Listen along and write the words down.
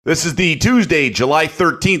This is the Tuesday, July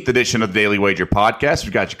 13th edition of the Daily Wager podcast.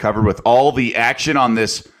 We've got you covered with all the action on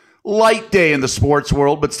this light day in the sports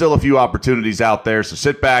world, but still a few opportunities out there. So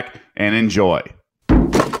sit back and enjoy.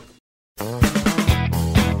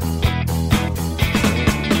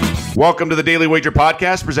 Welcome to the Daily Wager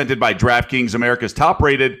podcast presented by DraftKings, America's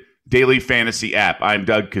top-rated daily fantasy app. I'm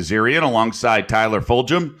Doug Kazarian alongside Tyler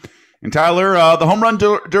Fulgham. And Tyler, the home run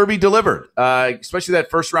derby delivered, especially that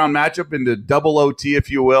first-round matchup into double OT, if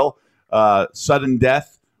you will, sudden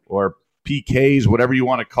death or PKs, whatever you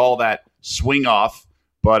want to call that swing-off.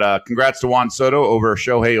 But congrats to Juan Soto over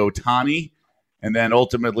Shohei Ohtani. And then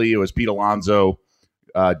ultimately it was Pete Alonso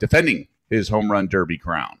defending his home run derby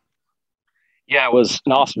crown. Yeah, it was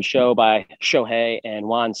an awesome show by Shohei and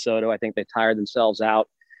Juan Soto. I think they tired themselves out.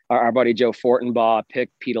 Our buddy Joe Fortenbaugh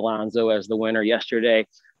picked Pete Alonso as the winner yesterday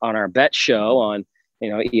on our bet show on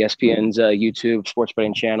ESPN's YouTube sports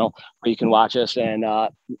betting channel, where you can watch us. And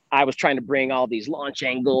I was trying to bring all these launch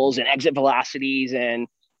angles and exit velocities, and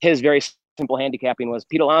his very simple handicapping was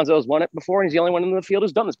Pete Alonso's won it before, and he's the only one in the field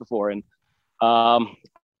who's done this before. And I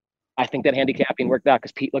think that handicapping worked out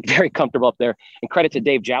because Pete looked very comfortable up there. And credit to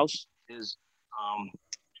Dave Joust, his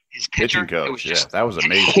pitching coach. That was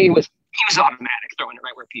amazing. He was automatic, throwing it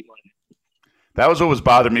right where Pete wanted it. That was what was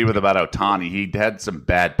bothering me with about Ohtani. He had some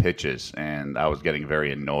bad pitches, and I was getting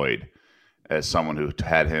very annoyed as someone who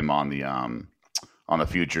had him on the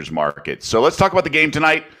futures market. So let's talk about the game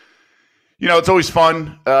tonight. You know, it's always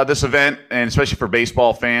fun, this event, and especially for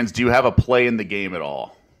baseball fans. Do you have a play in the game at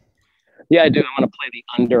all? Yeah, I do. I want to play the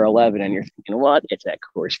under 11, and you're thinking, what? It's at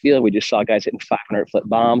Coors Field. We just saw guys hitting 500-foot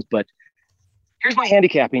bombs, but here's my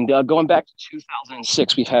handicapping, Doug. Going back to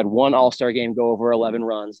 2006, we've had one All-Star game go over 11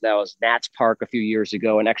 runs. That was Nats Park a few years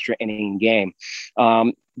ago, an extra inning game.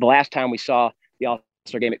 The last time we saw the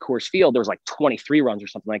All-Star game at Coors Field, there was like 23 runs or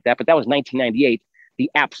something like that, but that was 1998, the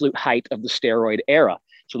absolute height of the steroid era.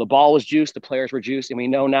 So the ball was juiced, the players were juiced, and we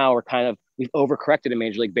know now we've overcorrected in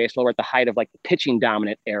Major League Baseball. We're at the height of like the pitching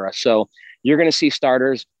dominant era. So you're going to see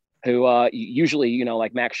starters who usually,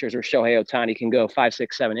 like Max Scherzer, Shohei Ohtani can go 5,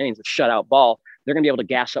 6, 7 innings of shutout ball. They're going to be able to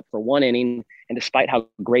gas up for one inning. And despite how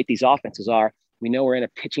great these offenses are, we know we're in a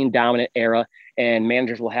pitching dominant era, and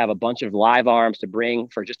managers will have a bunch of live arms to bring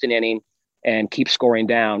for just an inning and keep scoring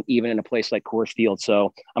down, even in a place like Coors Field.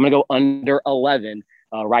 So I'm going to go under 11,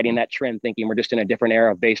 riding that trend, thinking we're just in a different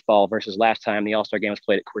era of baseball versus last time the All-Star game was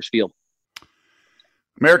played at Coors Field.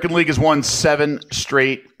 American League has won 7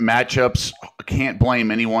 straight matchups. I can't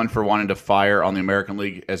blame anyone for wanting to fire on the American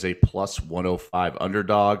League as a plus 105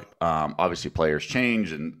 underdog. Obviously, players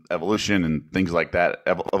change and evolution and things like that.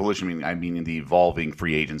 Evolution, I mean the evolving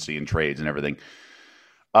free agency and trades and everything.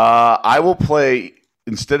 I will play,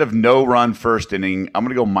 instead of no run first inning, I'm going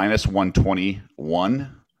to go minus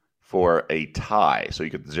 121 for a tie. So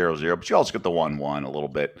you get the 0-0, but you also get the 1-1 a little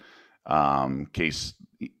bit in case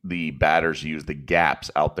the batters use the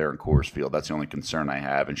gaps out there in Coors Field. That's the only concern I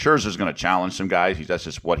have. And Scherzer's going to challenge some guys. That's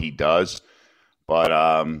just what he does. But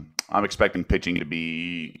I'm expecting pitching to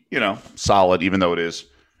be, solid, even though it is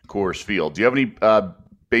Coors Field. Do you have any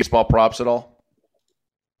baseball props at all?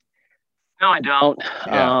 No, I don't.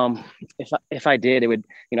 Yeah. If I did, it would,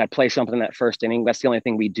 I'd play something in that first inning. That's the only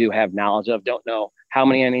thing we do have knowledge of. Don't know how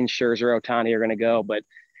many innings Scherzer or Ohtani are going to go, but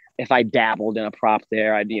if I dabbled in a prop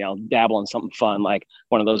there, I'd, dabble in something fun, like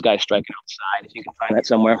one of those guys striking outside, if you can find that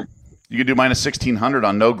somewhere. You could do minus 1,600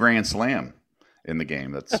 on no grand slam in the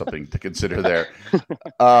game. That's something to consider there.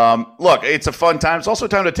 Look, it's a fun time. It's also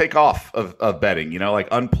time to take off of betting, like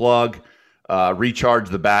unplug, recharge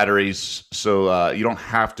the batteries so you don't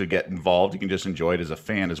have to get involved. You can just enjoy it as a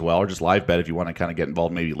fan as well, or just live bet if you want to kind of get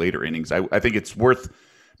involved maybe later innings. I think it's worth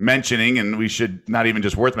mentioning, and we should not even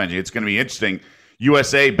just worth mentioning. It's going to be interesting.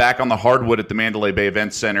 USA back on the hardwood at the Mandalay Bay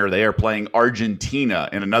Event Center. They are playing Argentina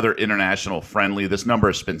in another international friendly. This number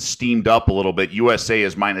has been steamed up a little bit. USA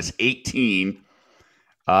is minus 18.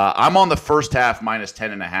 I'm on the first half minus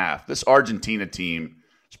 10.5. This Argentina team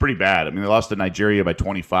is pretty bad. I mean, they lost to Nigeria by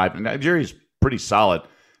 25. And Nigeria is pretty solid.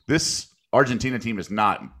 This Argentina team is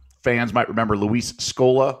not. Fans might remember Luis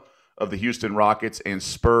Scola of the Houston Rockets and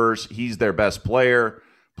Spurs. He's their best player,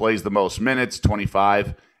 plays the most minutes,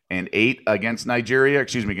 25 and 8 against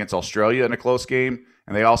against Australia in a close game.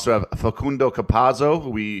 And they also have Facundo Campazzo, who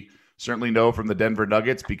we certainly know from the Denver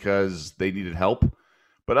Nuggets because they needed help.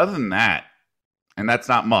 But other than that, and that's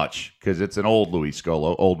not much because it's an old Luis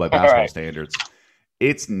Scola, old by basketball standards,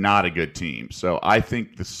 it's not a good team. So I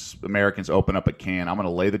think the Americans open up a can. I'm going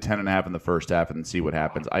to lay the 10.5 in the first half and then see what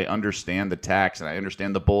happens. I understand the tax, and I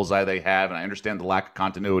understand the bullseye they have, and I understand the lack of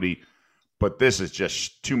continuity, but this is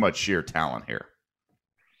just too much sheer talent here.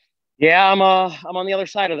 Yeah, I'm on the other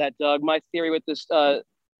side of that, Doug. My theory with this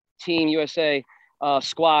Team USA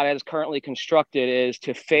squad as currently constructed is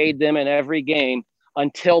to fade them in every game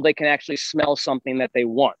until they can actually smell something that they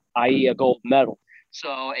want, i.e., a gold medal.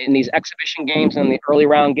 So in these exhibition games and the early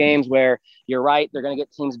round games where you're right, they're going to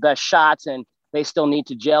get teams' best shots and they still need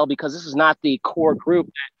to gel because this is not the core group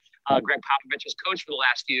that Greg Popovich has coached for the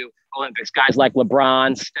last few Olympics. Guys like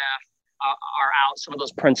LeBron, Steph, are out. Some of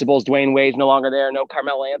those principles, Dwayne Wade's no longer there, no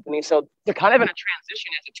Carmelo Anthony. So they're kind of in a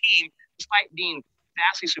transition as a team, despite being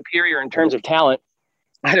vastly superior in terms of talent.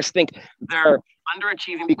 I just think they're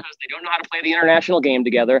underachieving because they don't know how to play the international game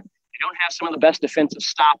together. They don't have some of the best defensive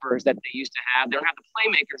stoppers that they used to have. They don't have the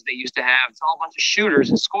playmakers they used to have. It's all a bunch of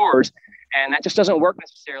shooters and scorers, and that just doesn't work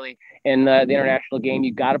necessarily in the international game.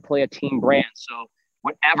 You've got to play a team brand. So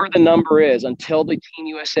whatever the number is, until the Team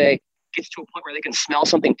USA gets to a point where they can smell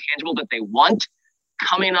something tangible that they want,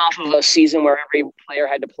 coming off of a season where every player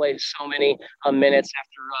had to play so many minutes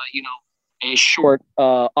after, a short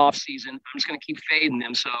off season, I'm just going to keep fading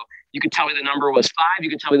them. So you could tell me the number was 5. You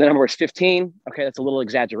could tell me the number was 15. Okay, that's a little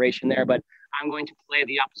exaggeration there, but I'm going to play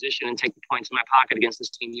the opposition and take the points in my pocket against this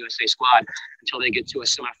Team USA squad until they get to a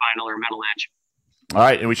semifinal or medal match. All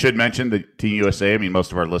right, and we should mention the Team USA. I mean,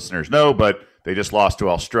 most of our listeners know, but they just lost to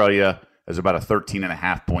Australia as about a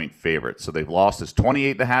 13.5-point favorite. So they've lost as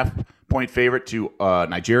 28.5-point favorite to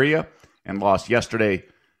Nigeria and lost yesterday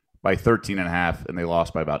by 13.5, and they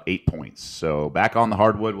lost by about 8 points. So back on the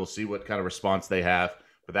hardwood, we'll see what kind of response they have.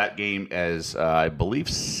 But that game is, I believe,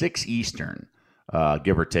 6 Eastern,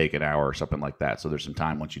 give or take an hour or something like that. So there's some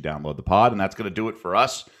time once you download the pod, and that's going to do it for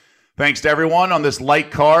us. Thanks to everyone on this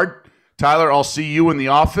light card. Tyler, I'll see you in the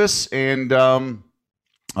office, and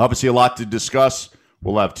obviously a lot to discuss.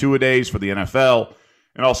 We'll have 2-a-days for the NFL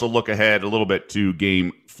and also look ahead a little bit to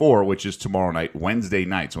Game 4, which is tomorrow night, Wednesday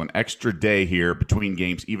night. So an extra day here between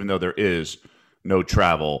games, even though there is no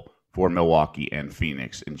travel for Milwaukee and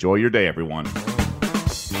Phoenix. Enjoy your day, everyone.